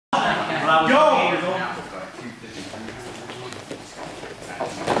Oh,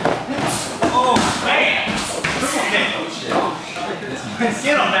 man!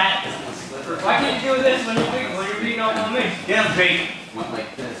 Get on that! Why can't you do this when you're beating up on me? Get him, Pete. Went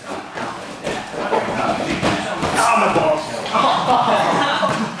like this. Oh, my balls.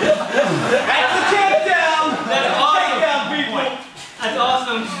 That's the takedown! That's awesome! Takedown, that's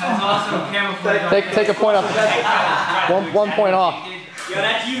awesome. That's awesome. Camera footage. Take a point off. One point off. Yo,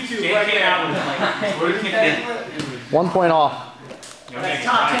 that's YouTube right there. 1 point off. That's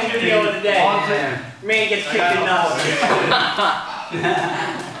top 10 video of the day. Man gets kicked in the nuts.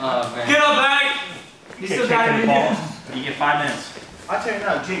 Get up, back! You still got it in here. You get 5 minutes. I'll tell you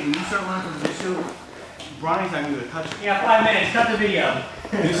now, Jake, when you start learning from this show, Bronny's not going to touch you. Yeah, 5 minutes. Cut the video.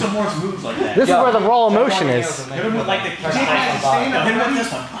 Do some more moves like that. This is where the raw emotion is. Hit him with like the Jake has to stand up. Hit him with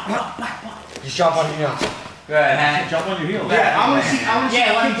this one. Just jump on your heels. Go ahead. Jump on your heels. Yeah, I'm gonna see.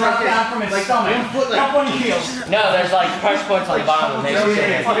 Yeah, let him drop down from his stomach. Jump on your heels. No, there's like pressure points on the bottom that makes you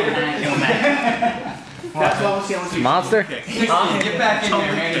That's what I want to see. Monster? Get back in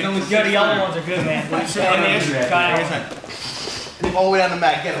there, man. Yo, the other ones are good, man. All the way down the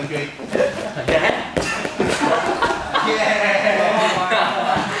mat. Get him, Jake. Yeah.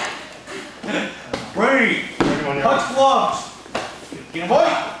 Great. Touch gloves. Get him.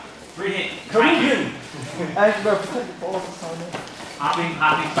 Fight. Free hit. Come in. Hopping,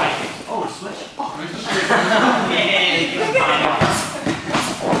 fighting. Oh, switch. Yeah,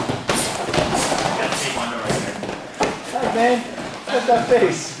 gotta take one right there. Hey man, what's that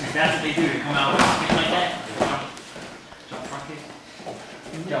face? That's what they do. They come out with something like that. Jump front kick.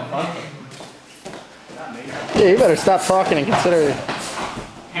 Jump front kick. Yeah, you better stop talking and consider it.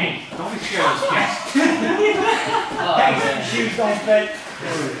 Hey, don't be scared of those kicks. Hey, shoes don't fit.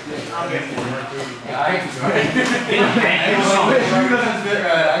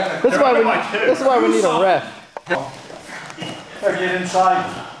 This is why we need a ref. Get inside.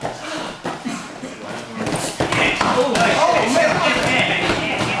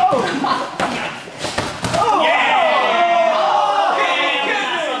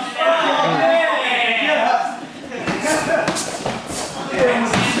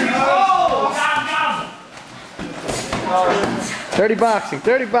 Dirty boxing,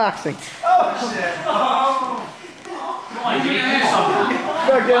 dirty boxing. Come on, Jake, do something.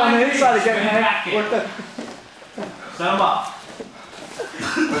 Gotta get on the inside again, man. Set him up.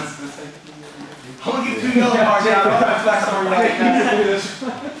 I'm gonna get 2 yellow cards out. I'm gonna flex over your leg.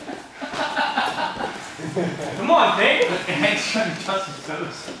 Come on, Jake. Hank's trying to touch his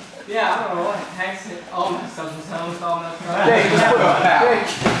toes. Yeah, I don't know what. Hank's all messed up his helmet, all messed up. Jake, just put it back.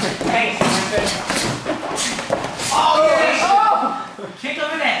 Hank's. Oh, yeah! Oh! Kick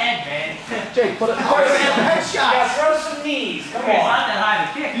him in the head, man. Jake, put it. Headshot. Yeah, throw some knees. Come on. It's not that high of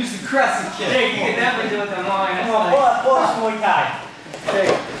a kick. Use the crescent kick. Jake, you can definitely do it that long. Come on, pull us Muay Thai.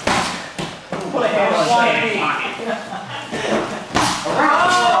 Jake. Put a hand on one knee.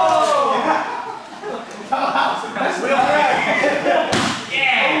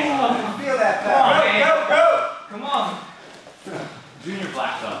 Yeah! Feel that Come on, man. Go! Come on. Junior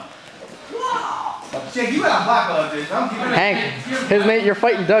black belt. Jake, you got a black belt, dude. I'm giving Hank, his mate, you're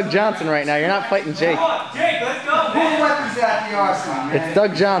fighting Doug Johnson right now. You're not fighting Jake. Come on, Jake, let's go, Pull man. weapons out the arsenal, man. It's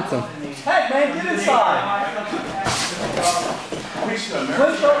Doug Johnson. Hey, man, get inside. Let's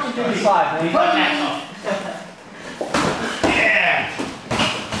go and get inside, man. Yeah.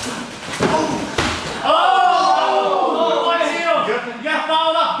 Oh! What's you? You gotta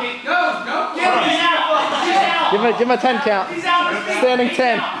follow up, Jake. Go! Get him! He's out! Give him a 10 count. He's out! Standing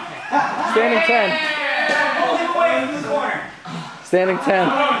 10. Standing 10. Hold him away from the corner. Standing 10.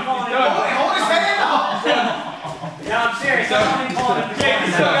 Hold his hand up. No, I'm serious. I'm calling him. Jake,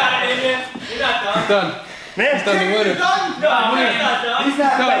 you still got it in you. You're not done. Done. Man, He's done the winner. No, he's not done. He's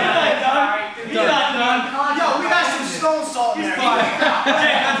not done. He's not done. Yo, we got some stone salt in there. Jake,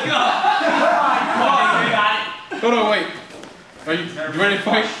 let's go. Come on, you got it. Hold on, wait. Are you ready to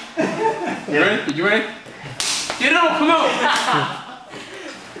fight? You ready? You ready? Get him, come on.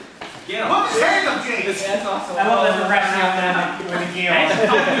 Get him. Put his hands up, Jake. That's awesome. I love that wrestling on that when the game on.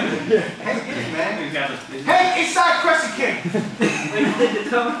 Hey, get it, man. Hey, inside crescent kick.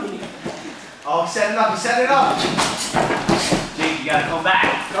 Oh, set it up, set it up. Jake, you gotta come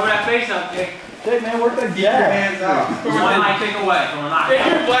back. Cover that face up, Jake. Jake, man, work that Your hands up. One eye take away from a knock. Hey,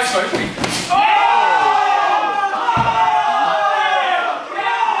 you're black belt.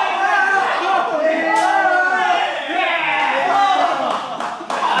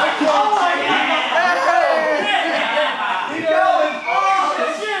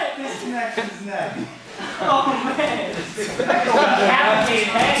 Oh man!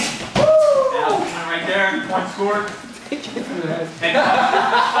 Hey! Point scored.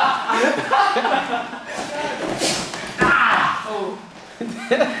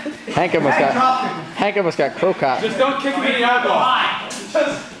 Hank almost got crow-caught. Just don't kick him in the eyeball.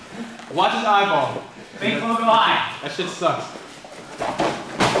 Just watch his eyeball. Big look high. That shit sucks.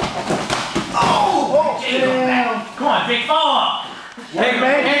 Come on, Jake, follow up. Hey,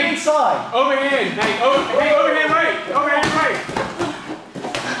 man, hey, inside. Overhand. Hey, overhand right. Overhand right.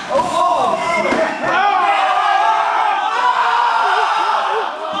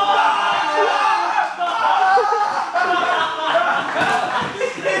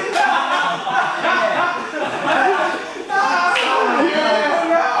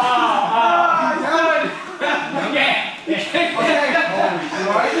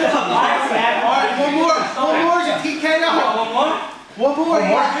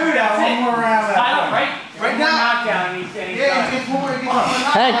 One more round. Right now. Knockdown and he's getting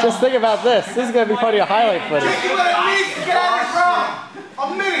Hank, just think about this. This is going to be part of your highlight footage. Take it with a minute to get out of this round. A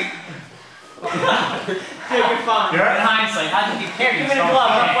minute. Dude, you're fine. In hindsight, how did you carry yourself? Give me the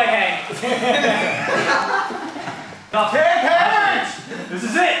glove, halfway hang. This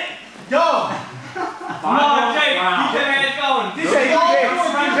is it. Go. Come on, Jake. Keep your hands going. Jake,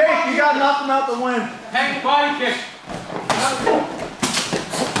 you got nothing out to win. Hank, body kick.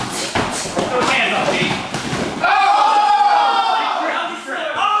 Those hands up, Jake.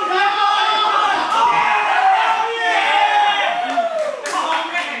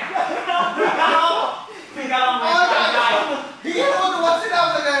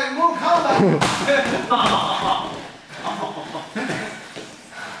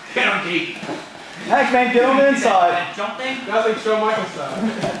 Get him, Jake. Hank, man, get on the inside. Jump thing? That's like Shawn Michaels style.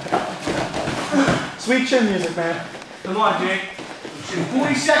 Sweet chin music, man. Come on, Jake.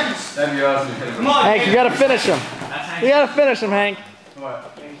 40 seconds. That'd be awesome. Come on, Hank, Jake. you got to finish him. That's Hank. You got to finish him, Hank.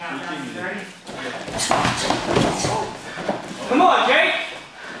 What? Can you count down to 30? Come on, Jake.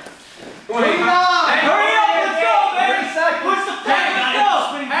 Come on, Hank. Hey, hurry up, let's go, baby. Push the pack, let's go.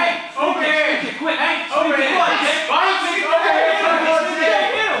 Hey, okay. Quick, hey, over here. Come on, Jake.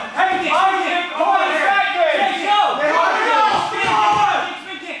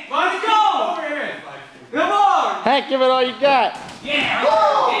 Hank, give it all you got. Yeah,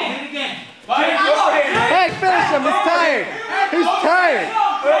 right. Hit it again. Hank, finish him. He's tired. He's tired.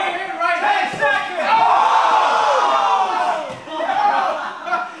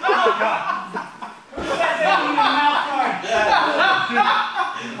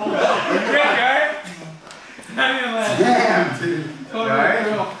 Damn, dude. Alright?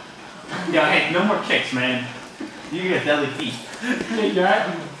 Yeah, hey, no more kicks, man. You get deadly feet. Hey, you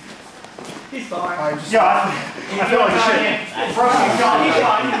alright? He's fine. I feel like shit. He's fine.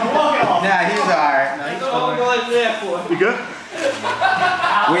 Nah, he's alright. That's all I'm going there for. You good?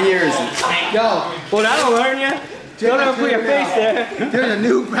 What year is it? Yo. Well, that'll learn you. Don't ever put your face there. There's a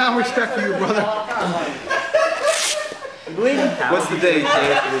new pound respect for you, brother. What's the date, Jake?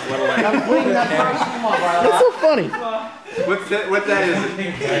 That's so funny. What that is it? Let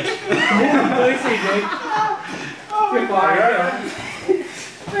me see, Jake. Goodbye.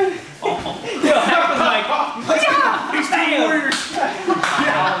 Yo, Hank was like, he's taking orders.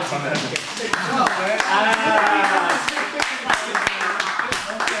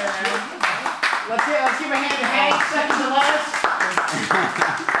 Let's give a hand to Hank, second to last.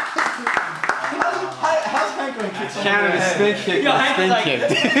 How's Hank going to kick someone? Counted a spin kick. Yo, Hank was like,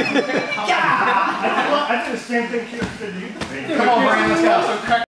 I did the same thing. come on, Brian, let's go.